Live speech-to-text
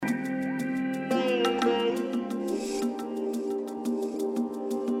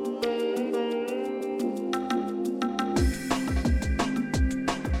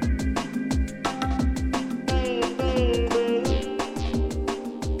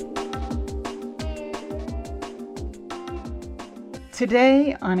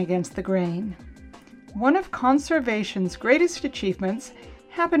Today on Against the Grain, one of conservation's greatest achievements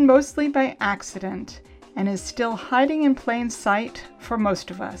happened mostly by accident and is still hiding in plain sight for most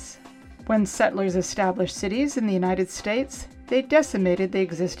of us. When settlers established cities in the United States, they decimated the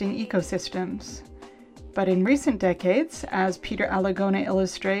existing ecosystems. But in recent decades, as Peter Alagona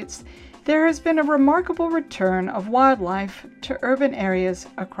illustrates, there has been a remarkable return of wildlife to urban areas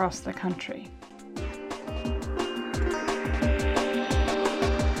across the country.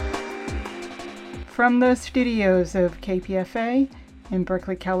 From the studios of KPFA in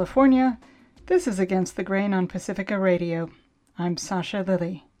Berkeley, California, this is Against the Grain on Pacifica Radio. I'm Sasha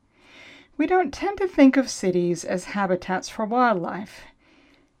Lilly. We don't tend to think of cities as habitats for wildlife.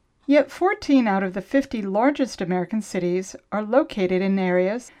 Yet 14 out of the 50 largest American cities are located in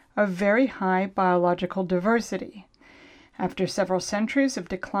areas of very high biological diversity. After several centuries of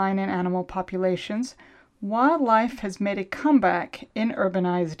decline in animal populations, wildlife has made a comeback in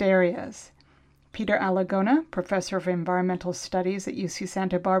urbanized areas. Peter Alagona, professor of environmental studies at UC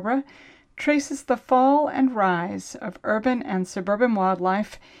Santa Barbara, traces the fall and rise of urban and suburban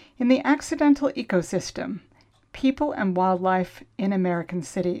wildlife in the accidental ecosystem, people and wildlife in American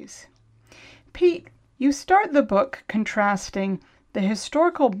cities. Pete, you start the book contrasting the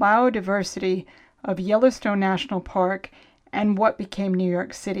historical biodiversity of Yellowstone National Park and what became New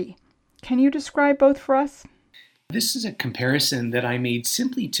York City. Can you describe both for us? This is a comparison that I made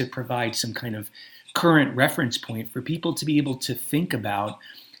simply to provide some kind of current reference point for people to be able to think about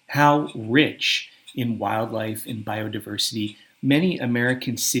how rich in wildlife and biodiversity many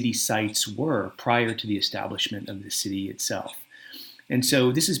American city sites were prior to the establishment of the city itself. And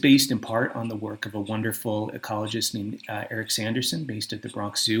so this is based in part on the work of a wonderful ecologist named Eric Sanderson, based at the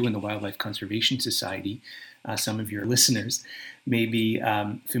Bronx Zoo and the Wildlife Conservation Society. Some of your listeners may be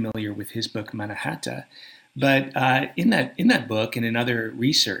familiar with his book, Mannahatta. But in that book and in other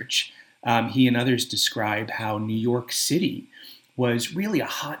research, he and others describe how New York City was really a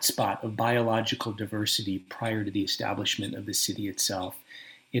hotspot of biological diversity prior to the establishment of the city itself.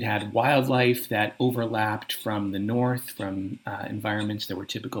 It had wildlife that overlapped from the north, from environments that were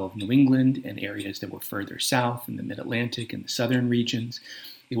typical of New England and areas that were further south in the mid-Atlantic and the southern regions.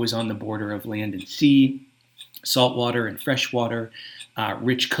 It was on the border of land and sea, saltwater and freshwater,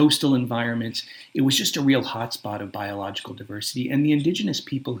 rich coastal environments. It was just a real hotspot of biological diversity. And the indigenous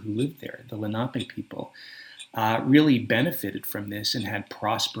people who lived there, the Lenape people, really benefited from this and had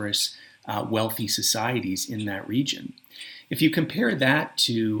prosperous, wealthy societies in that region. If you compare that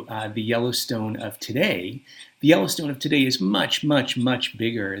to the Yellowstone of today, the Yellowstone of today is much, much, much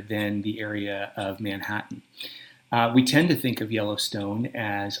bigger than the area of Manhattan. We tend to think of Yellowstone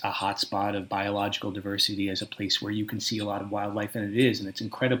as a hotspot of biological diversity, as a place where you can see a lot of wildlife, and it is, and it's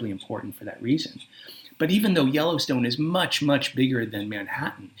incredibly important for that reason. But even though Yellowstone is much, much bigger than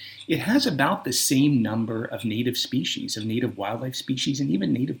Manhattan, it has about the same number of native species, of native wildlife species, and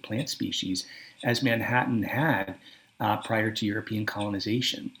even native plant species as Manhattan had prior to European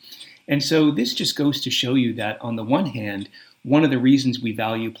colonization. And so this just goes to show you that, on the one hand, one of the reasons we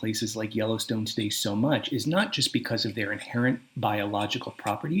value places like Yellowstone today so much is not just because of their inherent biological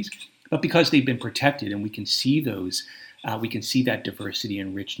properties, but because they've been protected, and we can see that diversity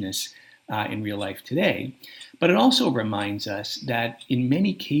and richness in real life today. But it also reminds us that in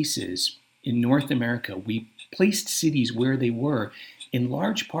many cases in North America, we placed cities where they were in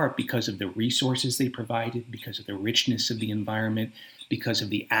large part because of the resources they provided, because of the richness of the environment, because of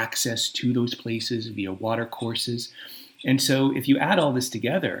the access to those places via water courses. And so if you add all this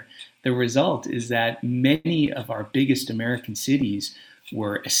together, the result is that many of our biggest American cities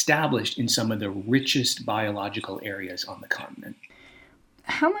were established in some of the richest biological areas on the continent.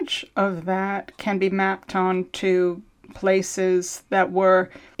 How much of that can be mapped onto places that were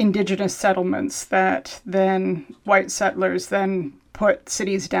indigenous settlements that then white settlers then put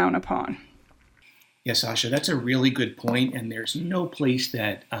cities down upon? Yes, Sasha, that's a really good point, and there's no place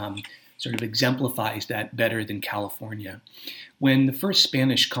that sort of exemplifies that better than California. When the first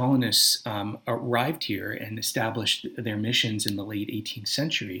Spanish colonists arrived here and established their missions in the late 18th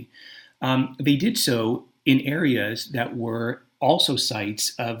century, they did so in areas that were also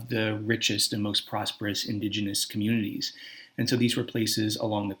sites of the richest and most prosperous indigenous communities. And so these were places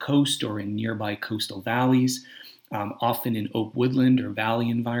along the coast or in nearby coastal valleys, often in oak woodland or valley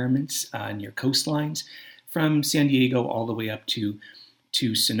environments near coastlines, from San Diego all the way up to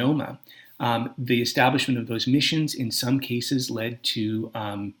Sonoma. The establishment of those missions in some cases led to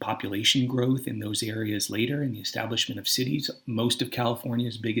population growth in those areas later, and the establishment of cities. Most of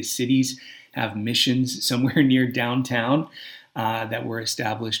California's biggest cities have missions somewhere near downtown that were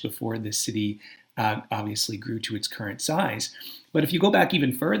established before the city obviously grew to its current size. But if you go back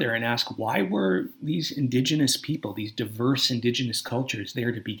even further and ask why were these indigenous people, these diverse indigenous cultures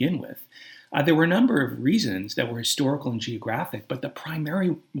there to begin with, there were a number of reasons that were historical and geographic, but the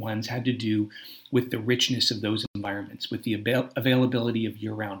primary ones had to do with the richness of those environments, with the availability of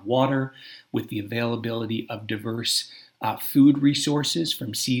year-round water, with the availability of diverse food resources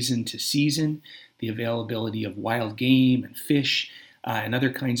from season to season, the availability of wild game and fish and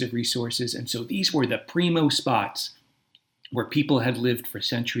other kinds of resources. And so these were the primo spots where people had lived for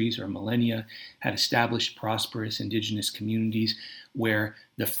centuries or millennia, had established prosperous indigenous communities, where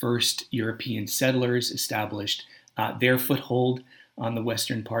the first European settlers established their foothold on the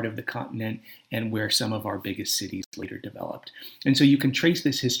western part of the continent, and where some of our biggest cities later developed. And so you can trace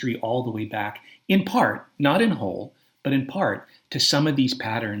this history all the way back, in part, not in whole, but in part, to some of these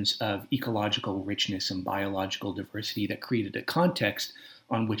patterns of ecological richness and biological diversity that created a context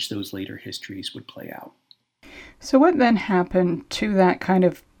on which those later histories would play out. So what then happened to that kind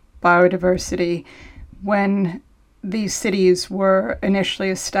of biodiversity when these cities were initially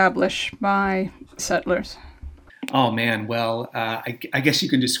established by settlers? Oh man, well, I guess you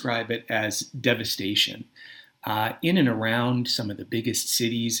can describe it as devastation. In and around some of the biggest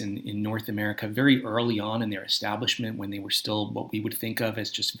cities in North America, very early on in their establishment, when they were still what we would think of as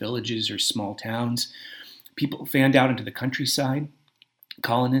just villages or small towns, people fanned out into the countryside,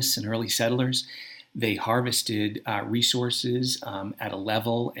 colonists and early settlers. They harvested resources at a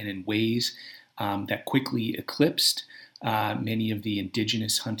level and in ways that quickly eclipsed many of the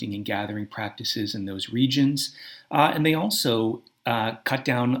indigenous hunting and gathering practices in those regions. And they also cut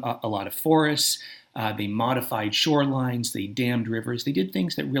down a lot of forests. They modified shorelines. They dammed rivers. They did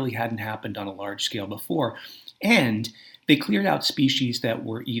things that really hadn't happened on a large scale before. And they cleared out species that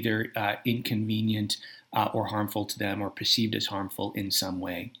were either inconvenient or harmful to them or perceived as harmful in some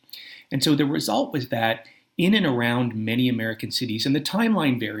way. And so the result was that in and around many American cities, and the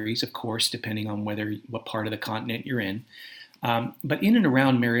timeline varies, of course, depending on what part of the continent you're in, but in and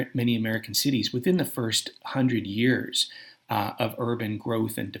around many American cities, within the first 100 years of urban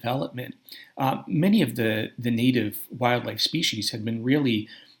growth and development, many of the native wildlife species had been really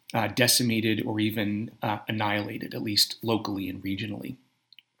decimated or even annihilated, at least locally and regionally.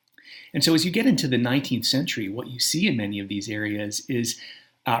 And so as you get into the 19th century, what you see in many of these areas is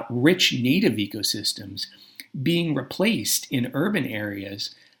rich native ecosystems being replaced in urban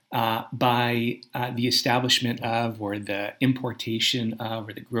areas by the establishment of, or the importation of,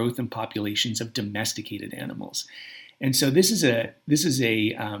 or the growth in populations of domesticated animals. And so this is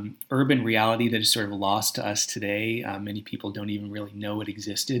a urban reality that is sort of lost to us today. Many people don't even really know it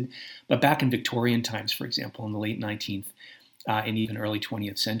existed. But back in Victorian times, for example, in the late 19th and even early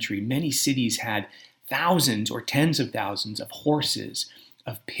 20th century, many cities had thousands or tens of thousands of horses,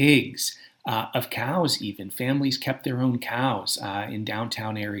 of pigs, of cows even. Families kept their own cows in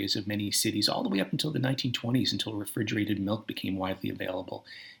downtown areas of many cities all the way up until the 1920s, until refrigerated milk became widely available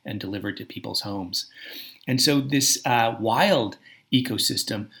and delivered to people's homes. And so this wild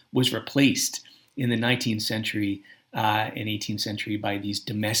ecosystem was replaced in the 19th century and 18th century by these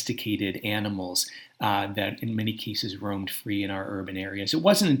domesticated animals that in many cases roamed free in our urban areas. It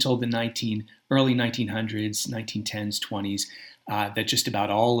wasn't until the early 1900s, 1910s, 20s, that just about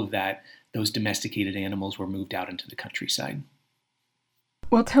all of those domesticated animals were moved out into the countryside.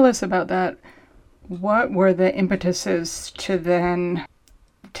 Well, tell us about that. What were the impetuses to then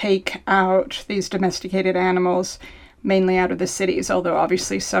take out these domesticated animals, mainly out of the cities, although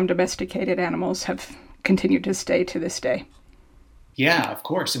obviously some domesticated animals have continued to stay to this day? Yeah, of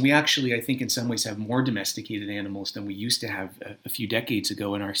course. And we actually, I think, in some ways have more domesticated animals than we used to have a few decades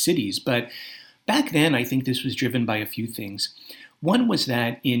ago in our cities. But back then, I think this was driven by a few things. One was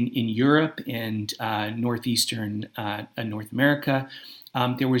that in Europe and northeastern North America,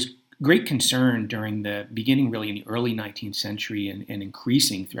 there was great concern during the beginning, really in the early 19th century and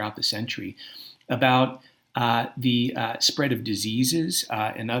increasing throughout the century, about the spread of diseases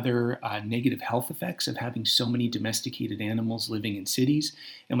and other negative health effects of having so many domesticated animals living in cities.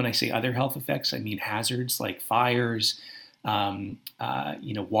 And when I say other health effects, I mean hazards like fires,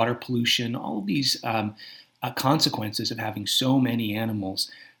 water pollution, all of these consequences of having so many animals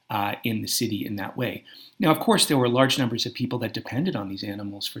in the city in that way. Now, of course, there were large numbers of people that depended on these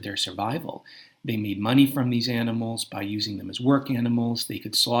animals for their survival. They made money from these animals by using them as work animals. They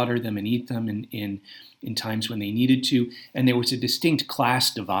could slaughter them and eat them in times when they needed to. And there was a distinct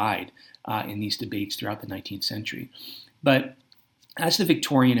class divide in these debates throughout the 19th century. But as the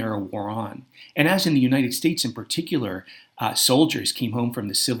Victorian era wore on, and as in the United States in particular, soldiers came home from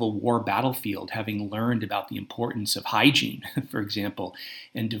the Civil War battlefield having learned about the importance of hygiene, for example,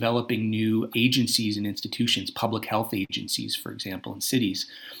 and developing new agencies and institutions, public health agencies, for example, in cities.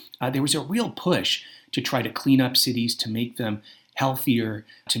 There was a real push to try to clean up cities, to make them healthier,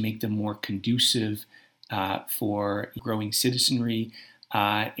 to make them more conducive for growing citizenry.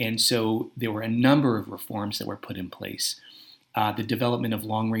 And so there were a number of reforms that were put in place. The development of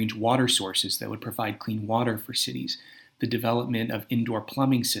long-range water sources that would provide clean water for cities, the development of indoor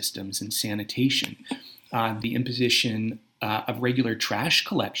plumbing systems and sanitation, the imposition of regular trash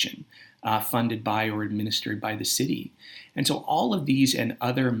collection funded by or administered by the city. And so all of these and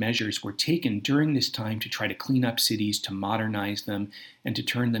other measures were taken during this time to try to clean up cities, to modernize them, and to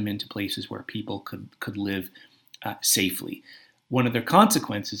turn them into places where people could live safely. One of the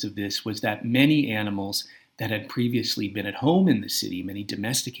consequences of this was that many animals that had previously been at home in the city, many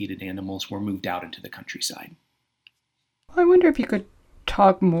domesticated animals, were moved out into the countryside. Well, I wonder if you could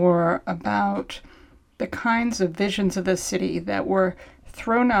talk more about the kinds of visions of the city that were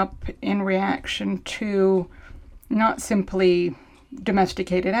thrown up in reaction to not simply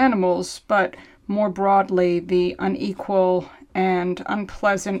domesticated animals, but more broadly the unequal and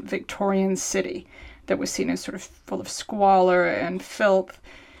unpleasant Victorian city that was seen as sort of full of squalor and filth.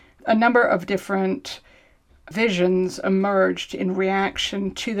 A number of different visions emerged in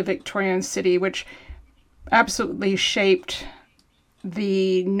reaction to the Victorian city, which absolutely shaped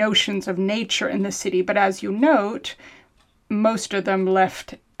the notions of nature in the city. But as you note, most of them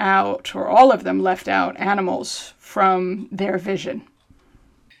left out, or all of them left out, animals from their vision.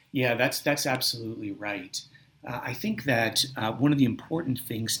 Yeah, that's absolutely right. I think that one of the important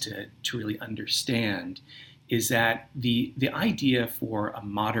things to really understand is that the idea for a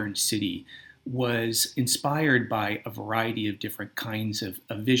modern city was inspired by a variety of different kinds of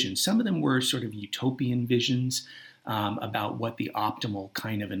visions. Some of them were sort of utopian visions about what the optimal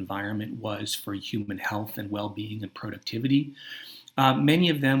kind of environment was for human health and well-being and productivity. Many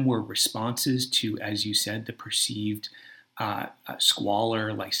of them were responses to, as you said, the perceived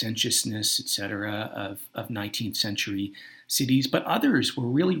squalor, licentiousness, etc. of 19th century cities, but others were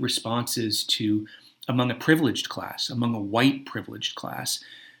really responses to, among a privileged class, among a white privileged class,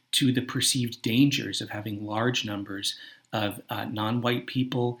 to the perceived dangers of having large numbers of non-white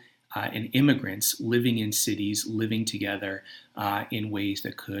people and immigrants living in cities, living together in ways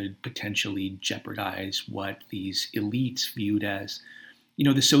that could potentially jeopardize what these elites viewed as,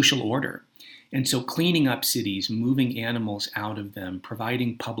 the social order. And so cleaning up cities, moving animals out of them,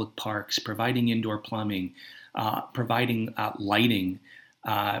 providing public parks, providing indoor plumbing, providing lighting,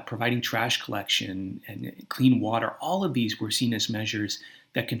 providing trash collection and clean water, all of these were seen as measures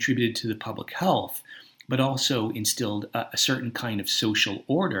that contributed to the public health, but also instilled a certain kind of social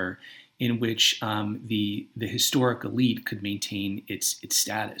order in which the historic elite could maintain its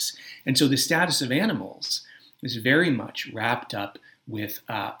status. And so the status of animals is very much wrapped up with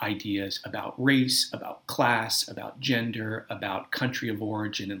ideas about race, about class, about gender, about country of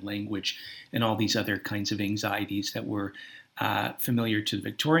origin and language, and all these other kinds of anxieties that were familiar to the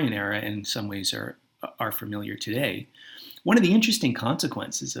Victorian era and in some ways are familiar today. One of the interesting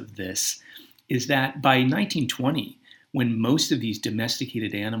consequences of this is that by 1920, when most of these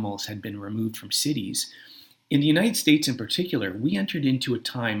domesticated animals had been removed from cities, in the United States in particular, we entered into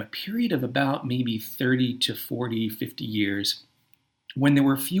a period of about maybe 30 to 40, 50 years, when there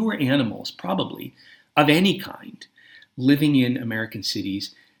were fewer animals, probably, of any kind, living in American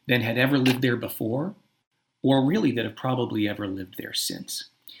cities than had ever lived there before, or really that have probably ever lived there since.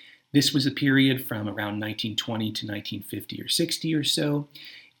 This was a period from around 1920 to 1950 or 60 or so.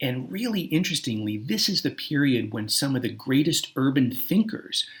 And really interestingly, this is the period when some of the greatest urban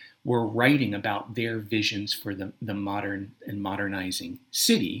thinkers were writing about their visions for the modern and modernizing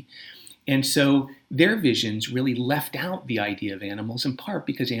city. And so their visions really left out the idea of animals, in part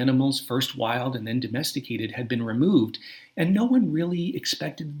because animals, first wild and then domesticated, had been removed, and no one really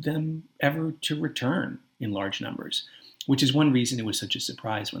expected them ever to return in large numbers, which is one reason it was such a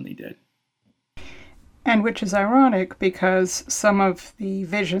surprise when they did. And which is ironic because some of the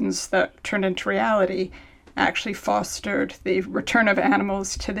visions that turned into reality actually fostered the return of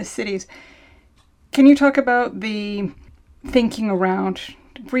animals to the cities. Can you talk about the thinking around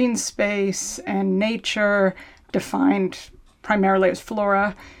green space and nature, defined primarily as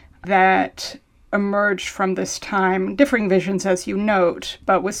flora, that emerged from this time? Differing visions, as you note,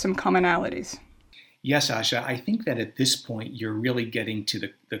 but with some commonalities. Yes, Asha, I think that at this point you're really getting to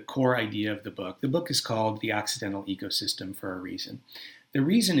the core idea of the book. The book is called The Accidental Ecosystem for a reason. The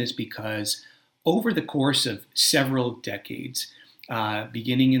reason is because over the course of several decades,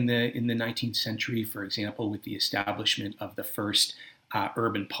 beginning in the 19th century, for example, with the establishment of the first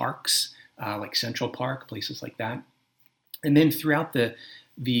urban parks, like Central Park, places like that. And then throughout the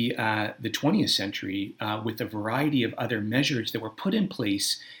 20th century, with a variety of other measures that were put in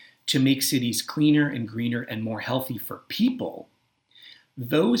place to make cities cleaner and greener and more healthy for people,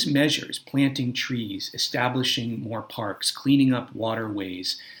 those measures, planting trees, establishing more parks, cleaning up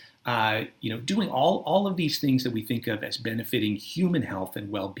waterways, doing all of these things that we think of as benefiting human health and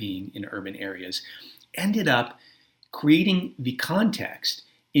well-being in urban areas, ended up creating the context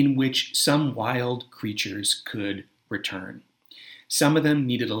in which some wild creatures could return. Some of them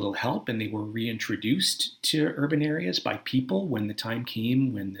needed a little help, and they were reintroduced to urban areas by people when the time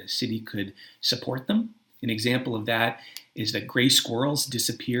came when the city could support them. An example of that is that gray squirrels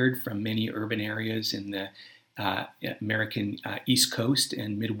disappeared from many urban areas in the American East Coast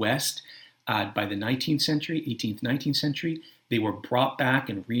and Midwest by the 19th century, 18th, 19th century. They were brought back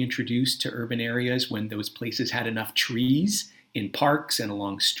and reintroduced to urban areas when those places had enough trees in parks and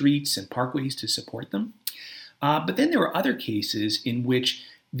along streets and parkways to support them. But then there were other cases in which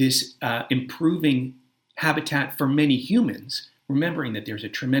this improving habitat for many humans, remembering that there's a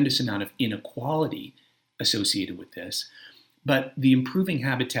tremendous amount of inequality associated with this, but the improving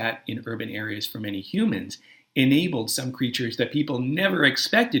habitat in urban areas for many humans enabled some creatures that people never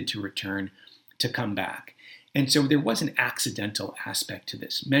expected to return to come back. And so there was an accidental aspect to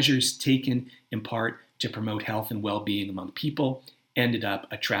this. Measures taken in part to promote health and well-being among people ended up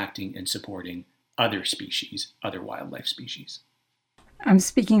attracting and supporting other species, other wildlife species. I'm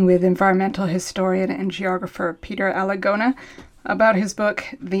speaking with environmental historian and geographer Peter Alagona about his book,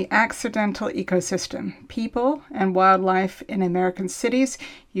 The Accidental Ecosystem, People and Wildlife in American Cities.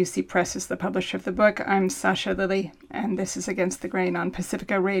 UC Press is the publisher of the book. I'm Sasha Lilly, and this is Against the Grain on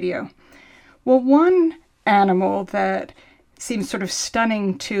Pacifica Radio. Well, one animal that seems sort of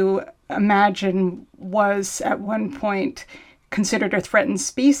stunning to imagine was at one point considered a threatened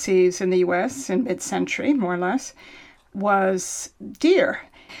species in the U.S. in mid-century, more or less, was deer.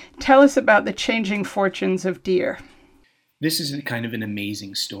 Tell us about the changing fortunes of deer. This is kind of an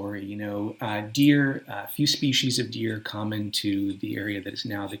amazing story. Deer, a few species of deer common to the area that is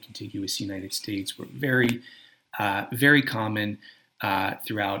now the contiguous United States were very, very common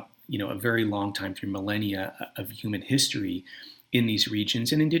throughout, a very long time, through millennia of human history in these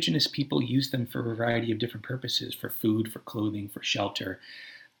regions. And indigenous people used them for a variety of different purposes, for food, for clothing, for shelter,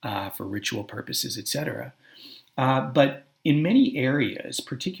 for ritual purposes, etc. But in many areas,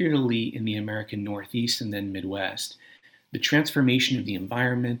 particularly in the American Northeast and then Midwest, the transformation of the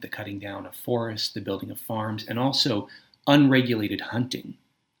environment, the cutting down of forests, the building of farms, and also unregulated hunting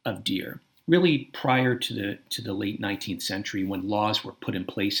of deer, really prior to the late 19th century, when laws were put in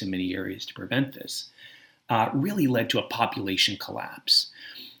place in many areas to prevent this, really led to a population collapse.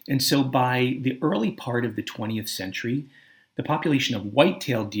 And so by the early part of the 20th century, the population of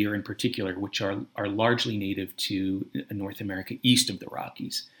white-tailed deer in particular, which are largely native to North America east of the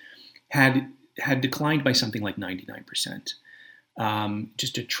Rockies, had declined by something like 99%.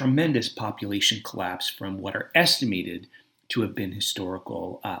 Just a tremendous population collapse from what are estimated to have been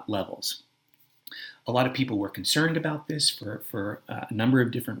historical levels. A lot of people were concerned about this for a number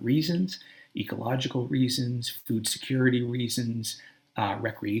of different reasons: ecological reasons, food security reasons,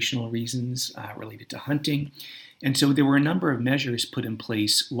 recreational reasons related to hunting. And so there were a number of measures put in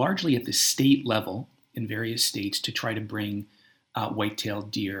place, largely at the state level in various states, to try to bring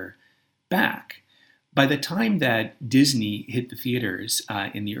white-tailed deer back. By the time that Disney hit the theaters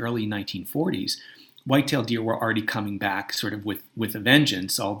in the early 1940s, white-tailed deer were already coming back sort of with a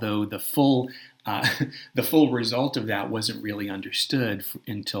vengeance, although the full result of that wasn't really understood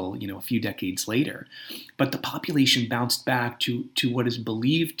until a few decades later. But the population bounced back to what is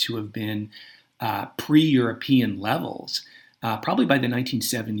believed to have been pre-European levels, probably by the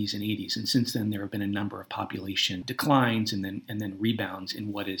 1970s and 80s. And since then, there have been a number of population declines and then rebounds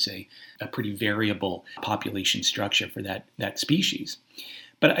in what is a pretty variable population structure for that species.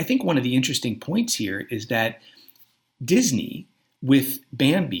 But I think one of the interesting points here is that Disney, with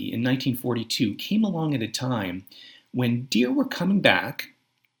Bambi in 1942, came along at a time when deer were coming back,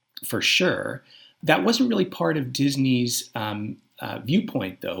 for sure. That wasn't really part of Disney's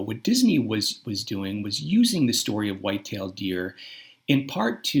viewpoint, though. What Disney was doing was using the story of white-tailed deer in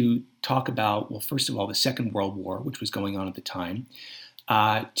part to talk about, well, first of all, the Second World War, which was going on at the time,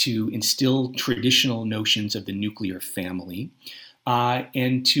 to instill traditional notions of the nuclear family,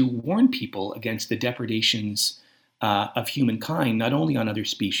 and to warn people against the depredations of humankind, not only on other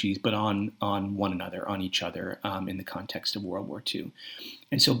species, but on one another, on each other, in the context of World War II.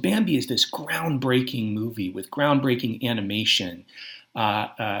 And so Bambi is this groundbreaking movie with groundbreaking animation,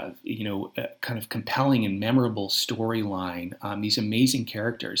 kind of compelling and memorable storyline, these amazing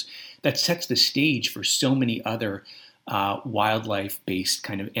characters that sets the stage for so many other wildlife-based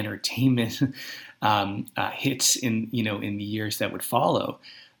kind of entertainment hits in the years that would follow.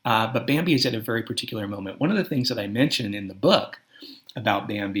 But Bambi is at a very particular moment. One of the things that I mention in the book about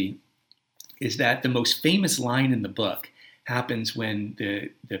Bambi is that the most famous line in the book happens when the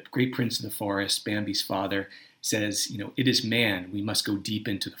great prince of the forest, Bambi's father, says, "It is man, we must go deep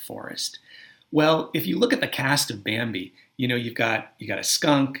into the forest." Well, if you look at the cast of Bambi, you've got a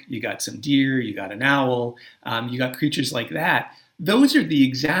skunk, you got some deer, you got an owl, you got creatures like that. Those are the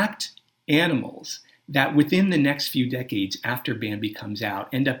exact animals that within the next few decades after Bambi comes out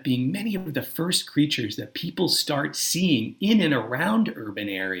end up being many of the first creatures that people start seeing in and around urban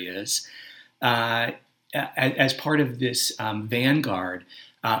areas as part of this vanguard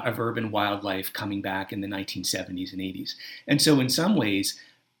of urban wildlife coming back in the 1970s and 80s. And so in some ways,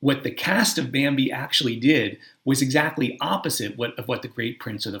 what the cast of Bambi actually did was exactly opposite of what the great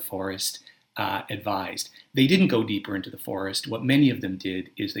prince of the forest advised. They didn't go deeper into the forest. What many of them did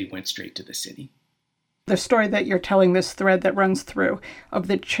is they went straight to the city. The story that you're telling, this thread that runs through of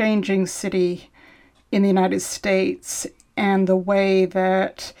the changing city in the United States and the way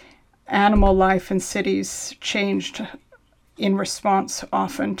that animal life in cities changed in response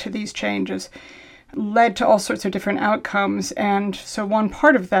often to these changes, led to all sorts of different outcomes. And so one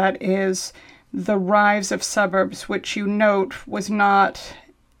part of that is the rise of suburbs, which you note was not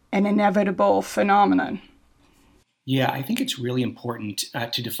an inevitable phenomenon. Yeah, I think it's really important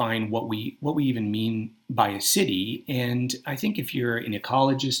to define what we even mean by a city. And I think if you're an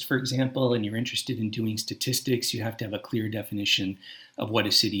ecologist, for example, and you're interested in doing statistics, you have to have a clear definition of what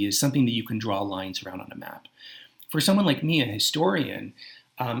a city is, something that you can draw lines around on a map. For someone like me, a historian,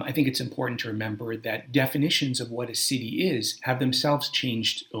 I think it's important to remember that definitions of what a city is have themselves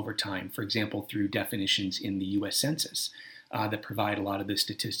changed over time. For example, through definitions in the U.S. Census that provide a lot of the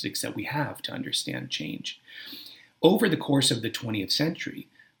statistics that we have to understand change. Over the course of the 20th century,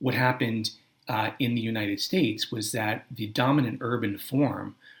 what happened in the United States was that the dominant urban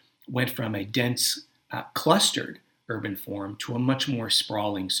form went from a dense, clustered urban form to a much more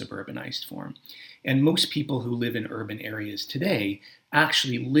sprawling suburbanized form. And most people who live in urban areas today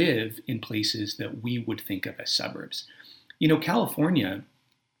actually live in places that we would think of as suburbs. California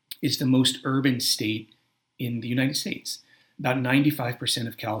is the most urban state in the United States. About 95%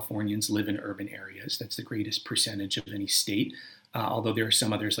 of Californians live in urban areas. That's the greatest percentage of any state, although there are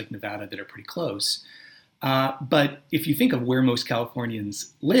some others like Nevada that are pretty close. But if you think of where most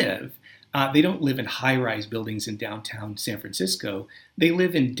Californians live, they don't live in high-rise buildings in downtown San Francisco. They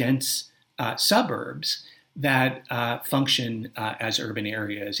live in dense suburbs that function as urban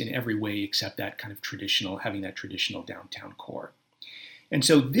areas in every way except that kind of having that traditional downtown core. And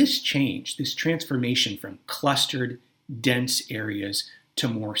so this change, this transformation from clustered, dense areas to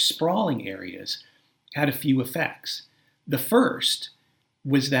more sprawling areas had a few effects. The first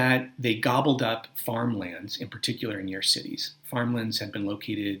was that they gobbled up farmlands, in particular near cities. Farmlands had been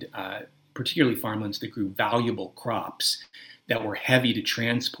located, particularly farmlands that grew valuable crops that were heavy to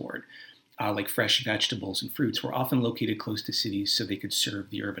transport, like fresh vegetables and fruits, were often located close to cities so they could serve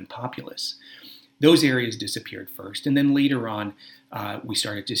the urban populace. Those areas disappeared first, and then later on, we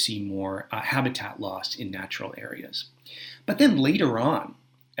started to see more habitat loss in natural areas. But then later on,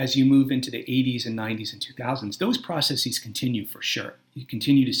 as you move into the 80s and 90s and 2000s, those processes continue for sure. You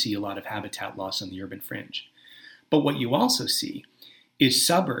continue to see a lot of habitat loss on the urban fringe. But what you also see is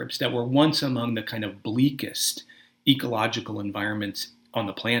suburbs that were once among the kind of bleakest ecological environments on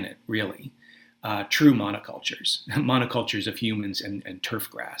the planet, really. True monocultures, monocultures of humans and turf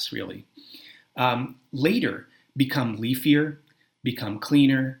grass, really. Later become leafier, become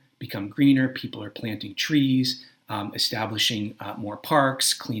cleaner, become greener. People are planting trees, establishing more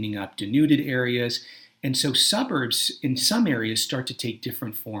parks, cleaning up denuded areas. And so suburbs in some areas start to take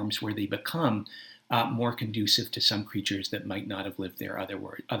different forms where they become more conducive to some creatures that might not have lived there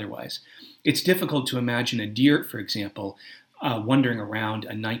otherwise. It's difficult to imagine a deer, for example, wandering around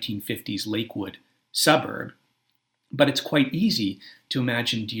a 1950s Lakewood suburb, but it's quite easy to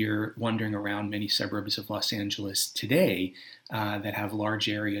imagine deer wandering around many suburbs of Los Angeles today that have large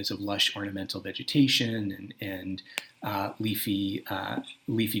areas of lush ornamental vegetation and leafy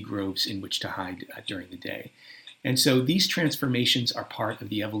groves in which to hide during the day. And so these transformations are part of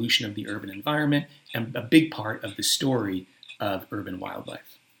the evolution of the urban environment and a big part of the story of urban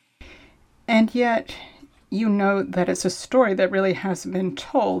wildlife. And yet, you note that it's a story that really hasn't been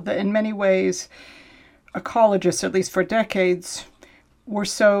told, that in many ways, ecologists, at least for decades, were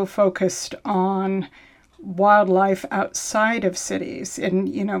so focused on wildlife outside of cities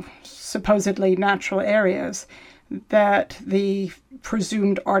in, supposedly natural areas, that the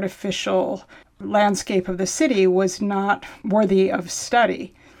presumed artificial landscape of the city was not worthy of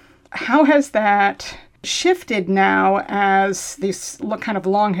study. How has that shifted now as these kind of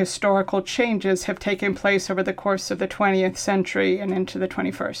long historical changes have taken place over the course of the 20th century and into the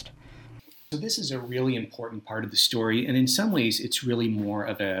 21st? So this is a really important part of the story, and in some ways it's really more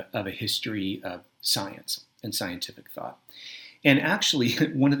of a history of science and scientific thought. And actually,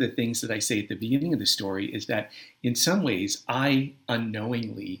 one of the things that I say at the beginning of the story is that in some ways I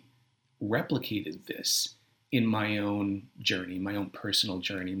unknowingly replicated this in my own journey, my own personal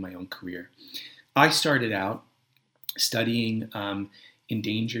journey, my own career. I started out studying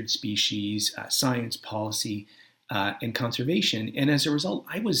endangered species, science, policy, and conservation. And as a result,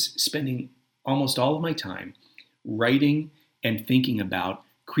 I was spending almost all of my time writing and thinking about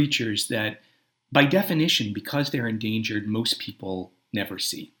creatures that, by definition, because they're endangered, most people never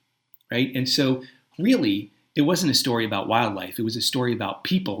see, right? And so really, it wasn't a story about wildlife. It was a story about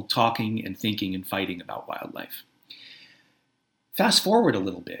people talking and thinking and fighting about wildlife. Fast forward a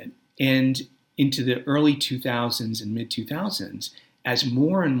little bit, and into the early 2000s and mid-2000s, as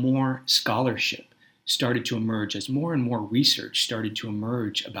more and more scholarship started to emerge, as more and more research started to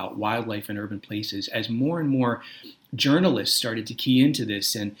emerge about wildlife in urban places, as more and more journalists started to key into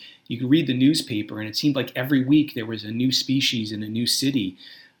this, and you could read the newspaper, and it seemed like every week there was a new species in a new city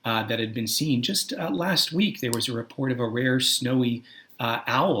that had been seen. Just last week, there was a report of a rare snowy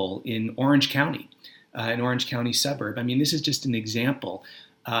owl in Orange County, an Orange County suburb. I mean, this is just an example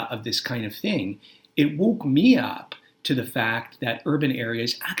of this kind of thing. It woke me up to the fact that urban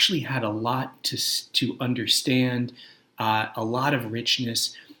areas actually had a lot to understand, a lot of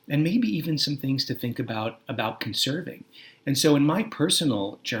richness, and maybe even some things to think about conserving. And so in my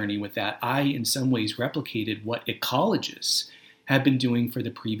personal journey with that, I in some ways replicated what ecologists had been doing for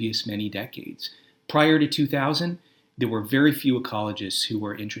the previous many decades. Prior to 2000, there were very few ecologists who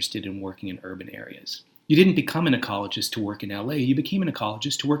were interested in working in urban areas. You didn't become an ecologist to work in LA, you became an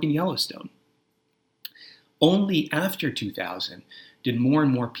ecologist to work in Yellowstone. Only after 2000 did more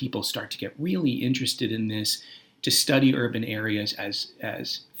and more people start to get really interested in this, to study urban areas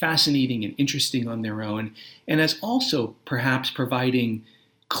as fascinating and interesting on their own, and as also perhaps providing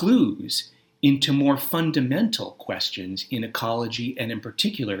clues into more fundamental questions in ecology and in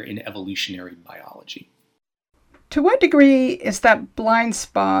particular in evolutionary biology. To what degree is that blind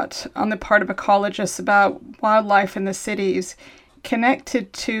spot on the part of ecologists about wildlife in the cities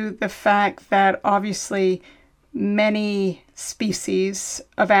connected to the fact that obviously many species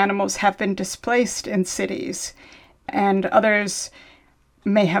of animals have been displaced in cities and others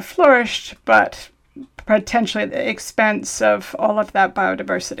may have flourished, but potentially at the expense of all of that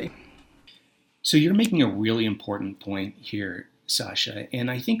biodiversity? So you're making a really important point here, Sasha,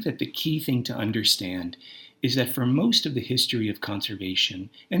 and I think that the key thing to understand is that for most of the history of conservation,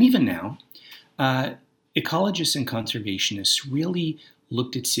 and even now, ecologists and conservationists really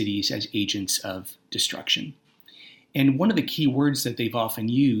looked at cities as agents of destruction. And one of the key words that they've often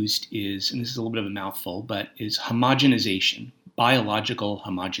used is, and this is a little bit of a mouthful, but is homogenization, biological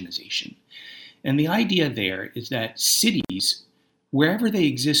homogenization. And the idea there is that cities, wherever they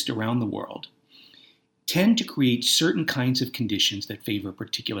exist around the world, tend to create certain kinds of conditions that favor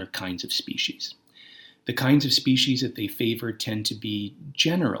particular kinds of species. The kinds of species that they favor tend to be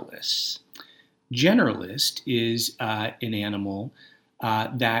generalists. Generalist is an animal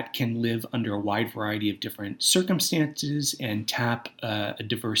that can live under a wide variety of different circumstances and tap a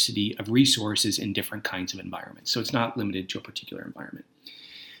diversity of resources in different kinds of environments. So it's not limited to a particular environment.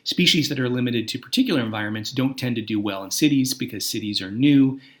 Species that are limited to particular environments don't tend to do well in cities because cities are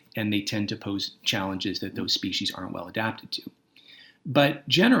new and they tend to pose challenges that those species aren't well adapted to. But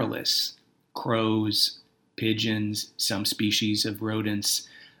generalists, crows, pigeons, some species of rodents,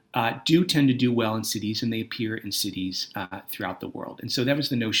 do tend to do well in cities, and they appear in cities throughout the world. And so that was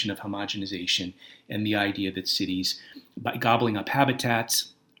the notion of homogenization and the idea that cities, by gobbling up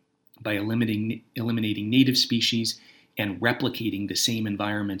habitats, by eliminating native species, and replicating the same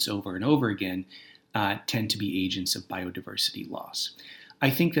environments over and over again, tend to be agents of biodiversity loss. I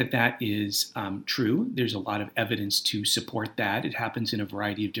think that that is true. There's a lot of evidence to support that. It happens in a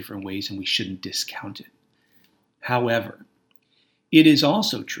variety of different ways, and we shouldn't discount it. However, it is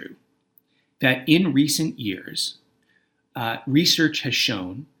also true that in recent years, research has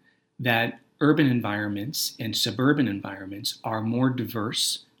shown that urban environments and suburban environments are more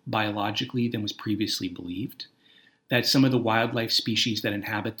diverse, biologically than was previously believed, that some of the wildlife species that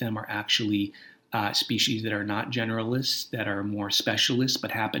inhabit them are actually species that are not generalists, that are more specialists,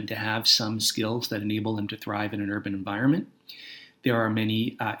 but happen to have some skills that enable them to thrive in an urban environment. There are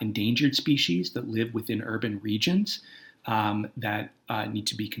many endangered species that live within urban regions that need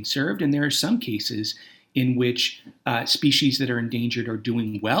to be conserved. And there are some cases in which species that are endangered are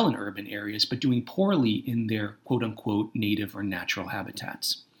doing well in urban areas, but doing poorly in their quote unquote native or natural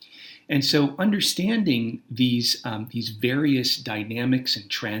habitats. And so understanding these various dynamics and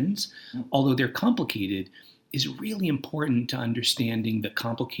trends, although they're complicated, is really important to understanding the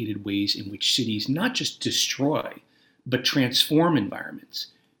complicated ways in which cities not just destroy, but transform environments,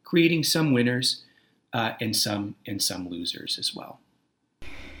 creating some winners and some losers as well.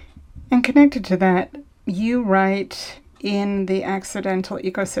 And connected to that, you write in The Accidental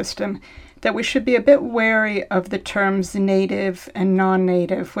Ecosystem that we should be a bit wary of the terms native and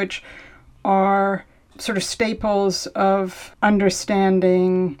non-native, which are sort of staples of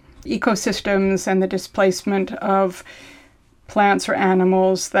understanding ecosystems and the displacement of plants or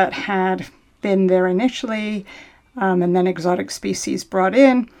animals that had been there initially, and then exotic species brought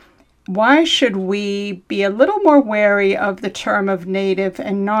in. Why should we be a little more wary of the term of native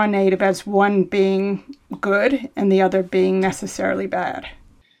and non-native as one being good and the other being necessarily bad?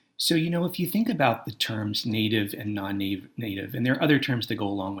 So, if you think about the terms native and non-native, and there are other terms that go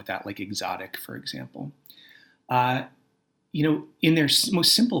along with that, like exotic, for example, in their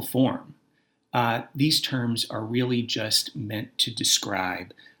most simple form, these terms are really just meant to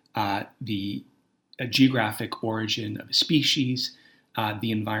describe the geographic origin of a species,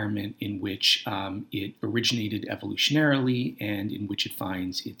 the environment in which it originated evolutionarily and in which it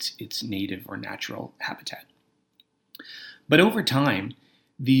finds its native or natural habitat. But over time,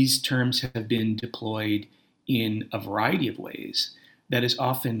 these terms have been deployed in a variety of ways that has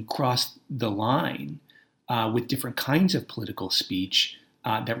often crossed the line with different kinds of political speech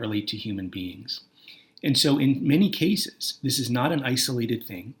that relate to human beings. And so in many cases, this is not an isolated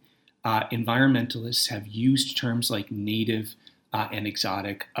thing. Environmentalists have used terms like native and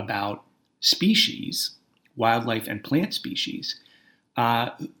exotic about species, wildlife and plant species,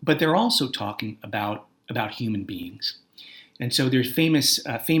 but they're also talking about human beings. And so there's famous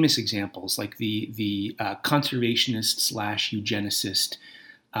examples like the conservationist / eugenicist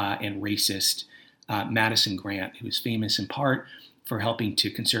and racist Madison Grant, who is famous in part for helping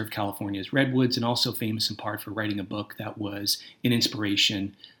to conserve California's redwoods and also famous in part for writing a book that was an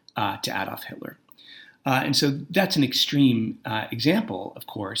inspiration to Adolf Hitler. And so that's an extreme example, of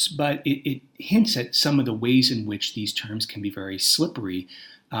course, but it hints at some of the ways in which these terms can be very slippery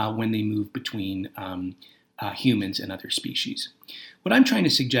when they move between humans and other species. What I'm trying to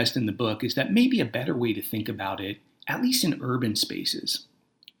suggest in the book is that maybe a better way to think about it, at least in urban spaces,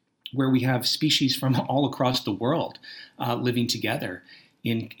 where we have species from all across the world living together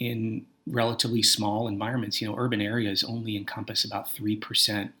in relatively small environments. Urban areas only encompass about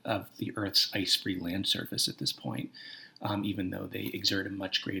 3% of the Earth's ice-free land surface at this point, even though they exert a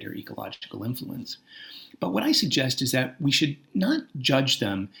much greater ecological influence. But what I suggest is that we should not judge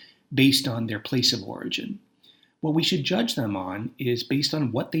them based on their place of origin. What we should judge them on is based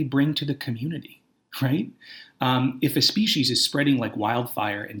on what they bring to the community, right? If a species is spreading like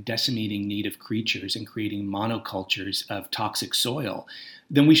wildfire and decimating native creatures and creating monocultures of toxic soil,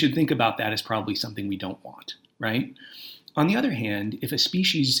 then we should think about that as probably something we don't want, right? On the other hand, if a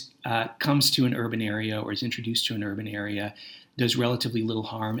species comes to an urban area or is introduced to an urban area, does relatively little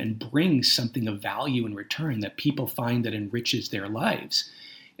harm and brings something of value in return that people find that enriches their lives.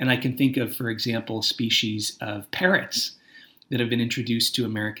 And I can think of, for example, species of parrots that have been introduced to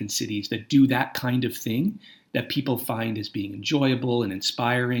American cities that do that kind of thing that people find as being enjoyable and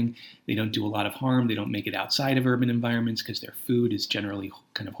inspiring. They don't do a lot of harm. They don't make it outside of urban environments because their food is generally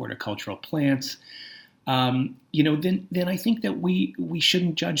kind of horticultural plants. Then I think that we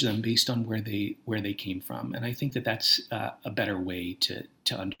shouldn't judge them based on where they came from. And I think that that's a better way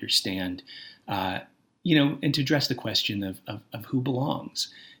to understand, and to address the question of who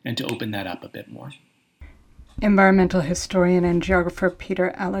belongs and to open that up a bit more. Environmental historian and geographer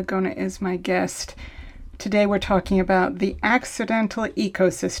Peter Alagona is my guest. Today we're talking about The Accidental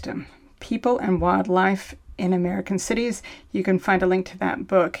Ecosystem, People and Wildlife in American Cities. You can find a link to that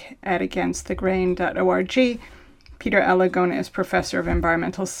book at againstthegrain.org. Peter Alagona is professor of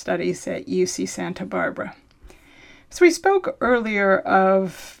environmental studies at UC Santa Barbara. So we spoke earlier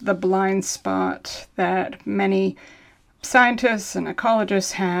of the blind spot that many scientists and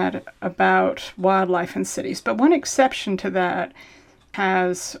ecologists had about wildlife in cities. But one exception to that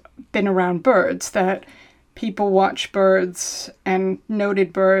has been around birds, that people watch birds and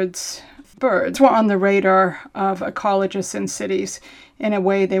noted birds. Birds were on the radar of ecologists in cities in a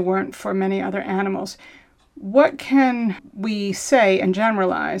way they weren't for many other animals. What can we say and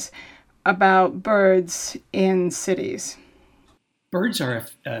generalize about birds in cities? Birds are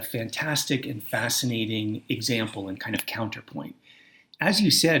a fantastic and fascinating example and kind of counterpoint. As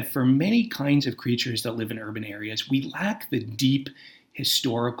you said, for many kinds of creatures that live in urban areas, we lack the deep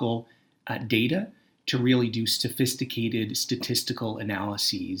historical data to really do sophisticated statistical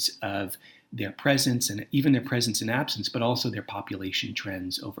analyses of their presence and even their presence and absence, but also their population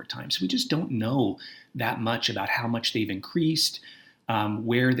trends over time. So we just don't know that much about how much they've increased,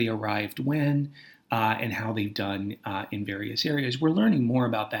 where they arrived when, and how they've done in various areas. We're learning more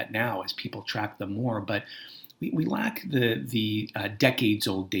about that now as people track them more, but we lack the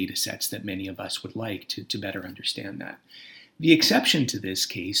decades-old data sets that many of us would like to better understand that. The exception to this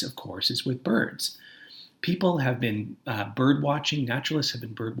case, of course, is with birds. People have been bird watching, naturalists have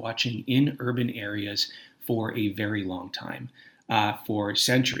been bird watching in urban areas for a very long time, for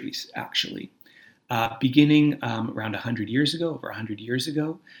centuries, actually. Beginning around 100 years ago, over 100 years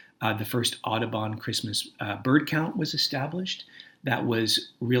ago, the first Audubon Christmas bird count was established. That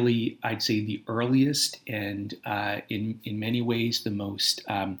was really, I'd say, the earliest and in many ways the most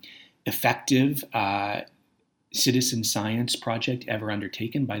effective citizen science project ever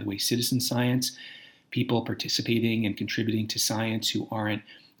undertaken. By the way, citizen science, people participating and contributing to science who aren't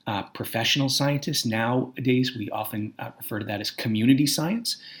professional scientists. Nowadays, we often refer to that as community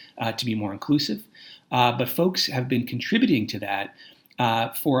science to be more inclusive. But folks have been contributing to that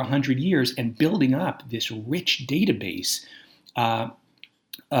for 100 years and building up this rich database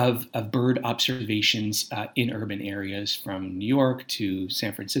of bird observations in urban areas from New York to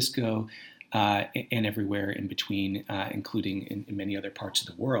San Francisco and everywhere in between, including in many other parts of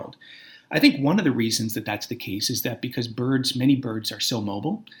the world. I think one of the reasons that that's the case is that because many birds are so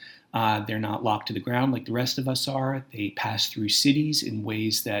mobile, they're not locked to the ground like the rest of us are. They pass through cities in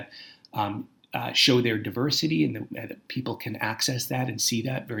ways that show their diversity, and that people can access that and see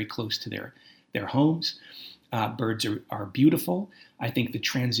that very close to their homes. Birds are beautiful. I think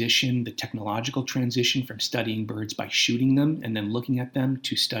the technological transition from studying birds by shooting them and then looking at them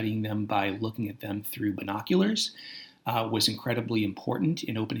to studying them by looking at them through binoculars was incredibly important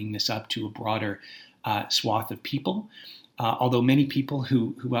in opening this up to a broader swath of people. Although many people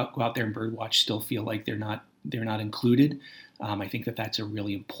who go out there and birdwatch still feel like they're not included. I think that that's a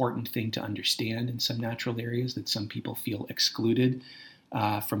really important thing to understand in some natural areas, that some people feel excluded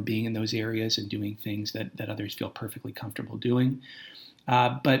from being in those areas and doing things that others feel perfectly comfortable doing.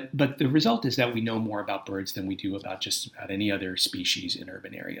 But the result is that we know more about birds than we do about just about any other species in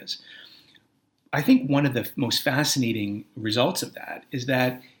urban areas. I think one of the most fascinating results of that is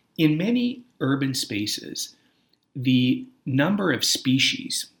that in many urban spaces, the number of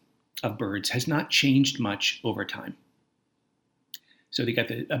species of birds has not changed much over time. So they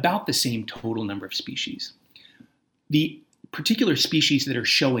got about the same total number of species. The particular species that are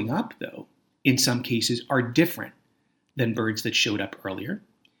showing up, though, in some cases are different than birds that showed up earlier.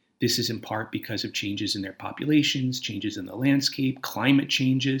 This is in part because of changes in their populations, changes in the landscape, climate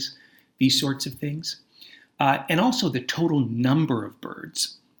changes, these sorts of things. And also the total number of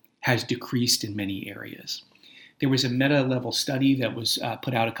birds has decreased in many areas. There was a meta-level study that was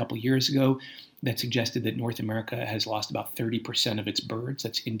put out a couple years ago that suggested that North America has lost about 30% of its birds.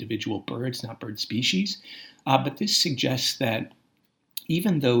 That's individual birds, not bird species. But this suggests that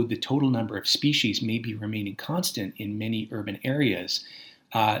even though the total number of species may be remaining constant in many urban areas,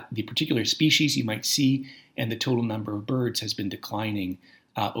 the particular species you might see and the total number of birds has been declining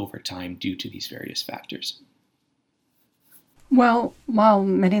over time due to these various factors. Well, while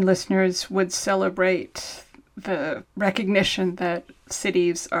many listeners would celebrate the recognition that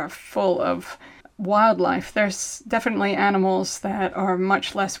cities are full of wildlife, there's definitely animals that are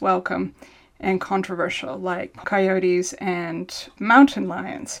much less welcome and controversial, like coyotes and mountain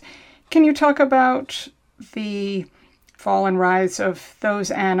lions. Can you talk about the fall and rise of those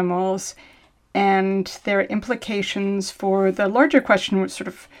animals and their implications for the larger question which sort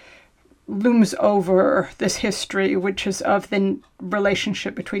of looms over this history, which is of the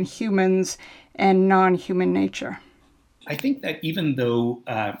relationship between humans and non-human nature? I think that even though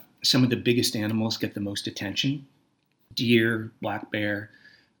some of the biggest animals get the most attention, deer, black bear,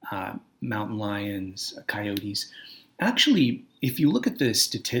 mountain lions, coyotes, actually, if you look at the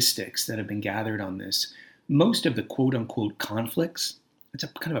statistics that have been gathered on this, most of the quote-unquote conflicts, it's a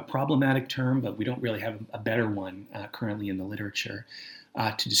kind of a problematic term, but we don't really have a better one currently in the literature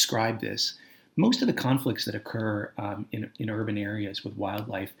to describe this. Most of the conflicts that occur in urban areas with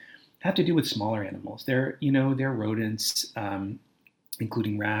wildlife have to do with smaller animals. They're rodents,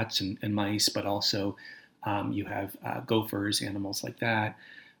 including rats and mice, but also you have gophers, animals like that,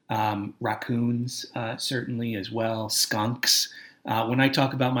 raccoons certainly as well, skunks. When I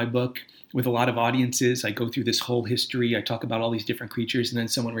talk about my book with a lot of audiences, I go through this whole history. I talk about all these different creatures, and then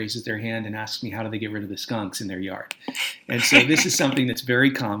someone raises their hand and asks me how do they get rid of the skunks in their yard. And so this is something that's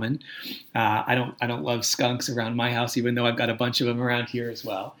very common. I don't love skunks around my house, even though I've got a bunch of them around here as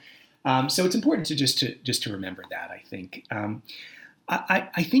well. So it's important to just to remember that. I think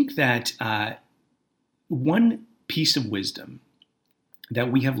I think that one piece of wisdom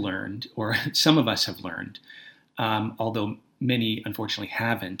that we have learned, or some of us have learned, although many unfortunately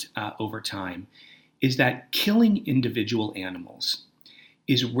haven't over time, is that killing individual animals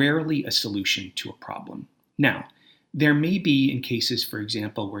is rarely a solution to a problem. Now, there may be in cases, for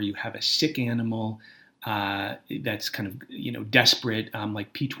example, where you have a sick animal that's kind of desperate,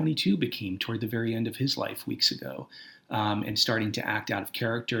 like P22 became toward the very end of his life weeks ago, and starting to act out of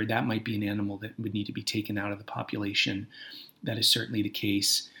character. That might be an animal that would need to be taken out of the population. That is certainly the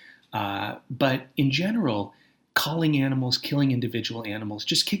case. But in general, culling animals, killing individual animals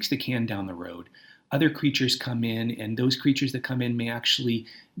just kicks the can down the road. Other creatures come in, and those creatures that come in may actually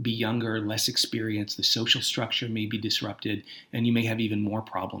be younger, less experienced. The social structure may be disrupted, and you may have even more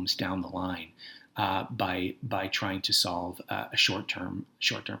problems down the line by trying to solve a short-term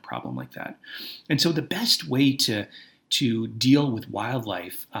problem like that. And so the best way to deal with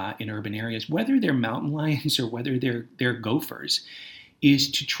wildlife in urban areas, whether they're mountain lions or whether they're gophers,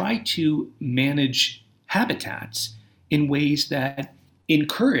 is to try to manage habitats in ways that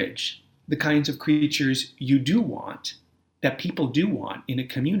encourage the kinds of creatures you do want, that people do want in a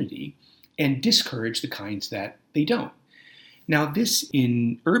community, and discourage the kinds that they don't. Now, this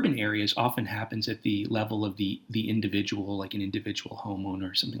in urban areas often happens at the level of the individual, like an individual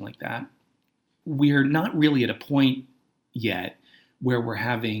homeowner or something like that. We're not really at a point yet where we're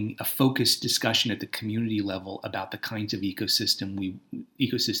having a focused discussion at the community level about the kinds of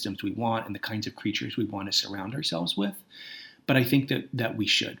ecosystems we want and the kinds of creatures we want to surround ourselves with. But I think that we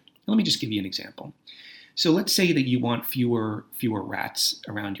should. Let me just give you an example. So let's say that you want fewer rats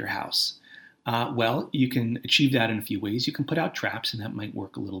around your house. Well, you can achieve that in a few ways. You can put out traps, and that might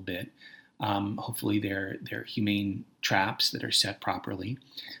work a little bit. Hopefully they're humane traps that are set properly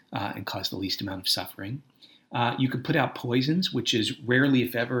and cause the least amount of suffering. You could put out poisons, which is rarely,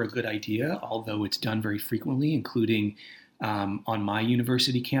 if ever, a good idea, although it's done very frequently, including on my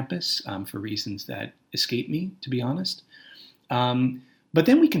university campus for reasons that escape me, to be honest. But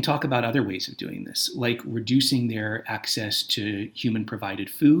then we can talk about other ways of doing this, like reducing their access to human-provided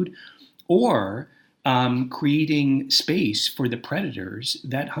food, or creating space for the predators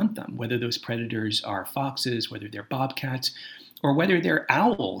that hunt them, whether those predators are foxes, whether they're bobcats, or whether they're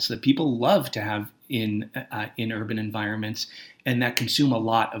owls that people love to have in urban environments and that consume a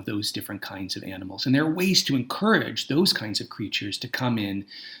lot of those different kinds of animals. And there are ways to encourage those kinds of creatures to come in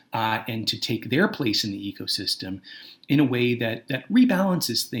and to take their place in the ecosystem in a way that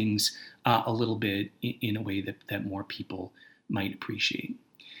rebalances things a little bit in a way that more people might appreciate.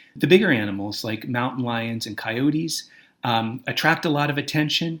 The bigger animals like mountain lions and coyotes attract a lot of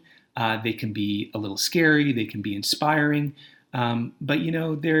attention. They can be a little scary. They can be inspiring. But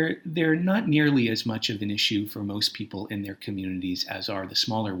they're not nearly as much of an issue for most people in their communities as are the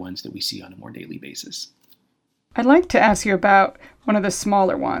smaller ones that we see on a more daily basis. I'd like to ask you about one of the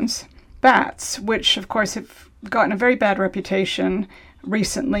smaller ones, bats, which of course have gotten a very bad reputation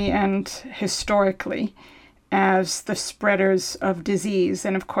recently and historically as the spreaders of disease,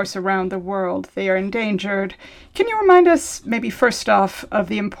 and of course around the world they are endangered. Can you remind us, maybe first off, of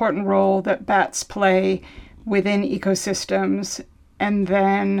the important role that bats play within ecosystems, and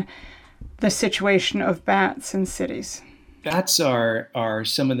then the situation of bats in cities? Bats are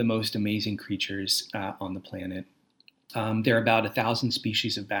some of the most amazing creatures on the planet. There are about 1,000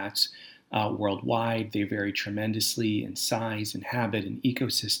 species of bats worldwide. They vary tremendously in size and habit and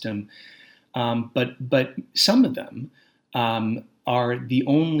ecosystem. But some of them are the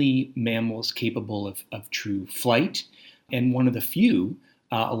only mammals capable of true flight, and one of the few,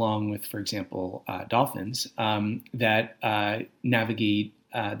 along with, for example, dolphins, that navigate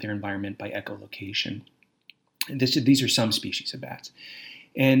their environment by echolocation. These are some species of bats.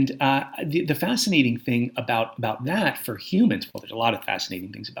 And the fascinating thing about that for humans, well, there's a lot of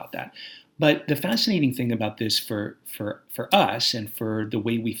fascinating things about that, but the fascinating thing about this for us and for the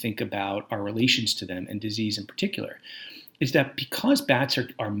way we think about our relations to them and disease in particular is that because bats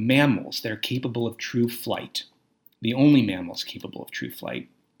are mammals, they're capable of true flight, the only mammals capable of true flight,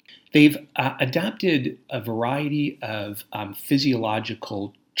 they've adapted a variety of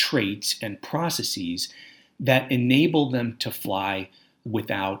physiological traits and processes that enable them to fly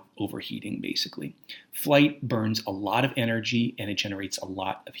without overheating, basically. Flight burns a lot of energy and it generates a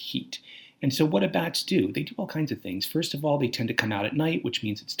lot of heat. And so what do bats do? They do all kinds of things. First of all, they tend to come out at night, which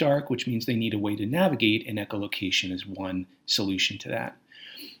means it's dark, which means they need a way to navigate, and echolocation is one solution to that.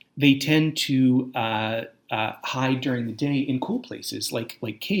 They tend to hide during the day in cool places like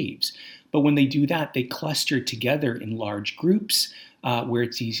caves. But when they do that, they cluster together in large groups where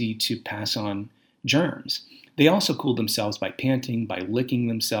it's easy to pass on germs. They also cool themselves by panting, by licking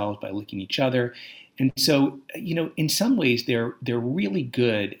themselves, by licking each other. And so, in some ways, they're really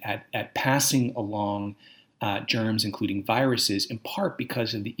good at passing along germs, including viruses, in part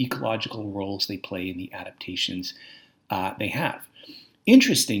because of the ecological roles they play in the adaptations they have.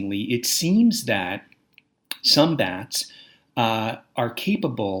 Interestingly, it seems that some bats are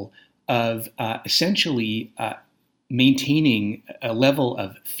capable of essentially maintaining a level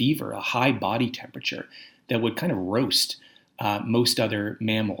of fever, a high body temperature that would kind of roast most other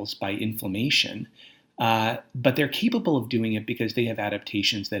mammals by inflammation. But they're capable of doing it because they have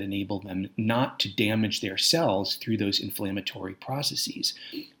adaptations that enable them not to damage their cells through those inflammatory processes.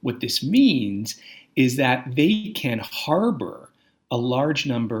 What this means is that they can harbor a large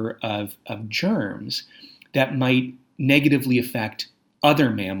number of germs that might negatively affect other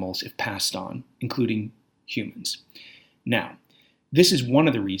mammals if passed on, including humans. Now, this is one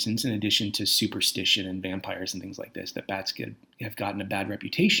of the reasons, in addition to superstition and vampires and things like this, that bats have gotten a bad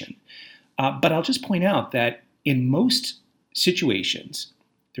reputation. But I'll just point out that in most situations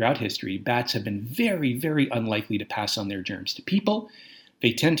throughout history, bats have been very, very unlikely to pass on their germs to people.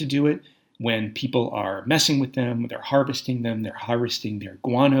 They tend to do it when people are messing with them, they're harvesting their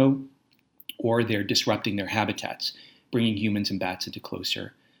guano, or they're disrupting their habitats, bringing humans and bats into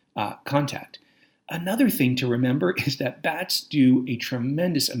closer contact. Another thing to remember is that bats do a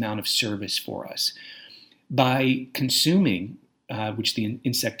tremendous amount of service for us. By consuming, which the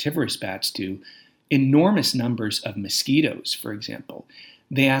insectivorous bats do, enormous numbers of mosquitoes, for example,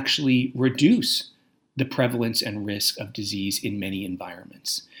 they actually reduce the prevalence and risk of disease in many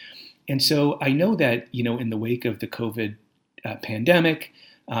environments. And so I know that, in the wake of the COVID pandemic,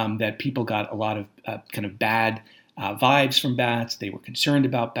 that people got a lot of kind of bad vibes from bats. They were concerned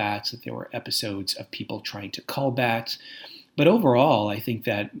about bats, that there were episodes of people trying to cull bats. But overall, I think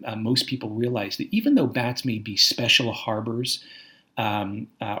that most people realize that even though bats may be special harbors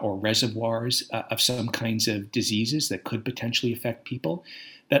or reservoirs of some kinds of diseases that could potentially affect people,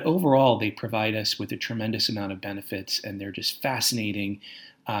 that overall they provide us with a tremendous amount of benefits, and they're just fascinating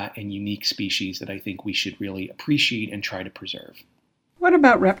and unique species that I think we should really appreciate and try to preserve. What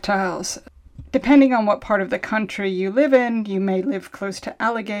about reptiles? Depending on what part of the country you live in, you may live close to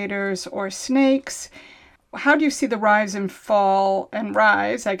alligators or snakes. How do you see the rise,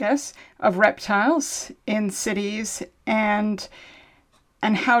 I guess, of reptiles in cities? And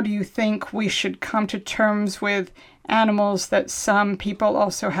how do you think we should come to terms with animals that some people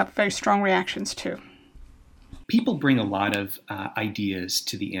also have very strong reactions to? People bring a lot of ideas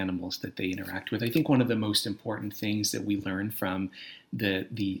to the animals that they interact with. I think one of the most important things that we learn from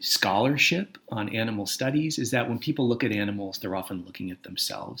the scholarship on animal studies is that when people look at animals, they're often looking at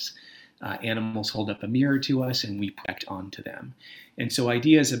themselves. Animals hold up a mirror to us and we project onto them. And so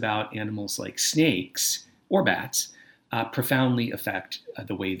ideas about animals like snakes or bats profoundly affect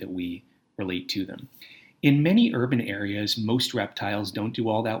the way that we relate to them. In many urban areas, most reptiles don't do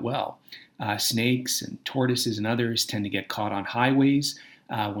all that well. Snakes and tortoises and others tend to get caught on highways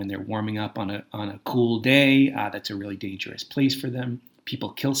when they're warming up on a cool day. That's a really dangerous place for them. People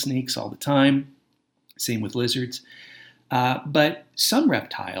kill snakes all the time. Same with lizards. But some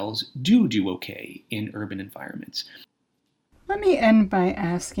reptiles do okay in urban environments. Let me end by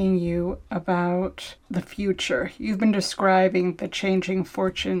asking you about the future. You've been describing the changing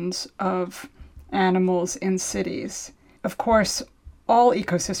fortunes of animals in cities. Of course, all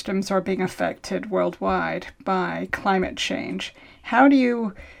ecosystems are being affected worldwide by climate change. How do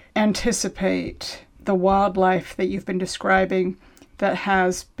you anticipate the wildlife that you've been describing that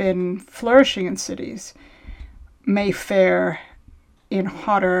has been flourishing in cities may fare in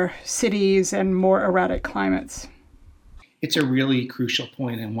hotter cities and more erratic climates? It's a really crucial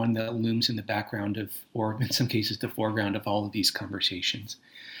point, and one that looms in the background of, or in some cases the foreground of, all of these conversations.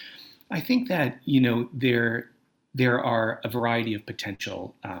 I think that, there are a variety of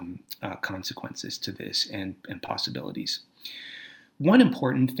potential consequences to this and possibilities. One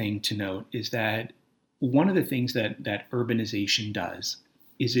important thing to note is that one of the things that urbanization does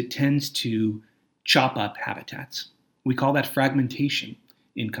is it tends to chop up habitats. We call that fragmentation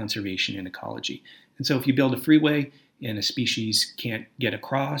in conservation and ecology. And so if you build a freeway, and a species can't get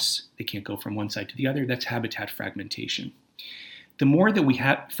across, they can't go from one side to the other, that's habitat fragmentation. The more that we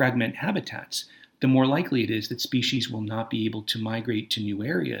fragment habitats, the more likely it is that species will not be able to migrate to new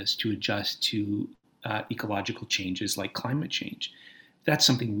areas to adjust to ecological changes like climate change. That's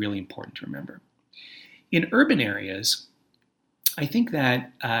something really important to remember. In urban areas, I think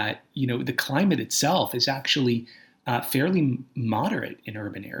that the climate itself is actually fairly moderate in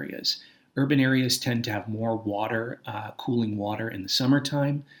urban areas. Urban areas tend to have more water, cooling water in the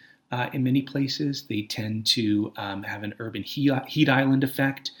summertime. In many places, they tend to have an urban heat island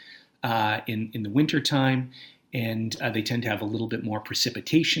effect in the wintertime, and they tend to have a little bit more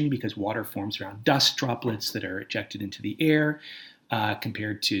precipitation because water forms around dust droplets that are ejected into the air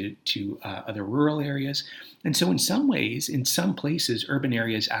compared to other rural areas. And so in some ways, in some places, urban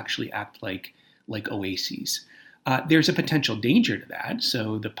areas actually act like oases. There's a potential danger to that.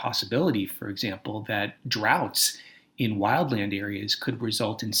 So the possibility, for example, that droughts in wildland areas could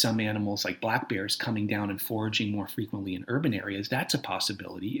result in some animals like black bears coming down and foraging more frequently in urban areas. That's a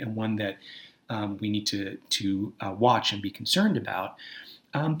possibility, and one that we need to watch and be concerned about.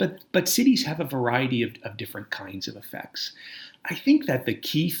 But cities have a variety of different kinds of effects. I think that the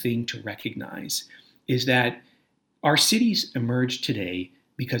key thing to recognize is that our cities emerge today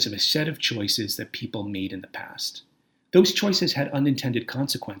because of a set of choices that people made in the past. Those choices had unintended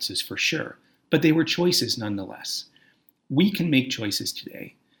consequences for sure, but they were choices nonetheless. We can make choices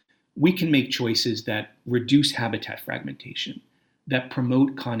today. We can make choices that reduce habitat fragmentation, that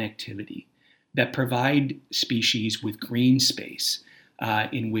promote connectivity, that provide species with green space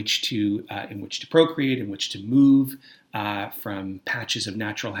in which to procreate, in which to move from patches of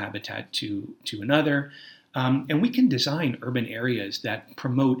natural habitat to another. And we can design urban areas that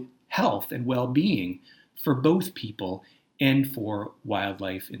promote health and well-being for both people and for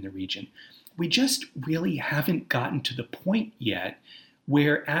wildlife in the region. We just really haven't gotten to the point yet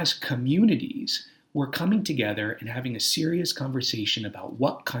where, as communities, we're coming together and having a serious conversation about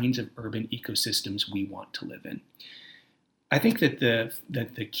what kinds of urban ecosystems we want to live in. I think that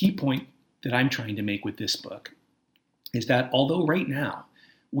the key point that I'm trying to make with this book is that although right now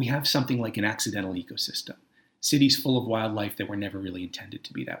we have something like an accidental ecosystem, cities full of wildlife that were never really intended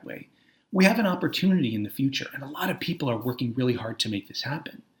to be that way, we have an opportunity in the future, and a lot of people are working really hard to make this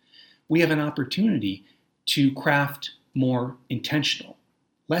happen. We have an opportunity to craft more intentional,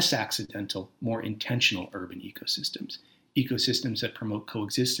 less accidental, more intentional urban ecosystems, ecosystems that promote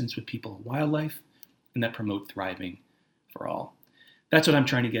coexistence with people and wildlife, and that promote thriving for all. That's what I'm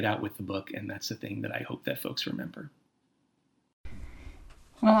trying to get out with the book, and that's the thing that I hope that folks remember.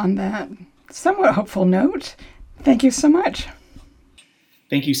 Well, on that somewhat hopeful note, thank you so much.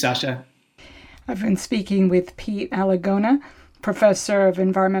 Thank you, Sasha. I've been speaking with Pete Alagona, professor of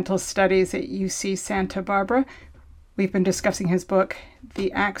environmental studies at UC Santa Barbara. We've been discussing his book,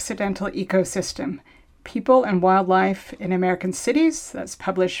 The Accidental Ecosystem, People and Wildlife in American Cities. That's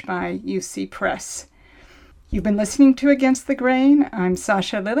published by UC Press. You've been listening to Against the Grain. I'm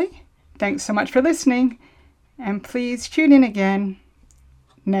Sasha Lilly. Thanks so much for listening, and please tune in again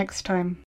next time.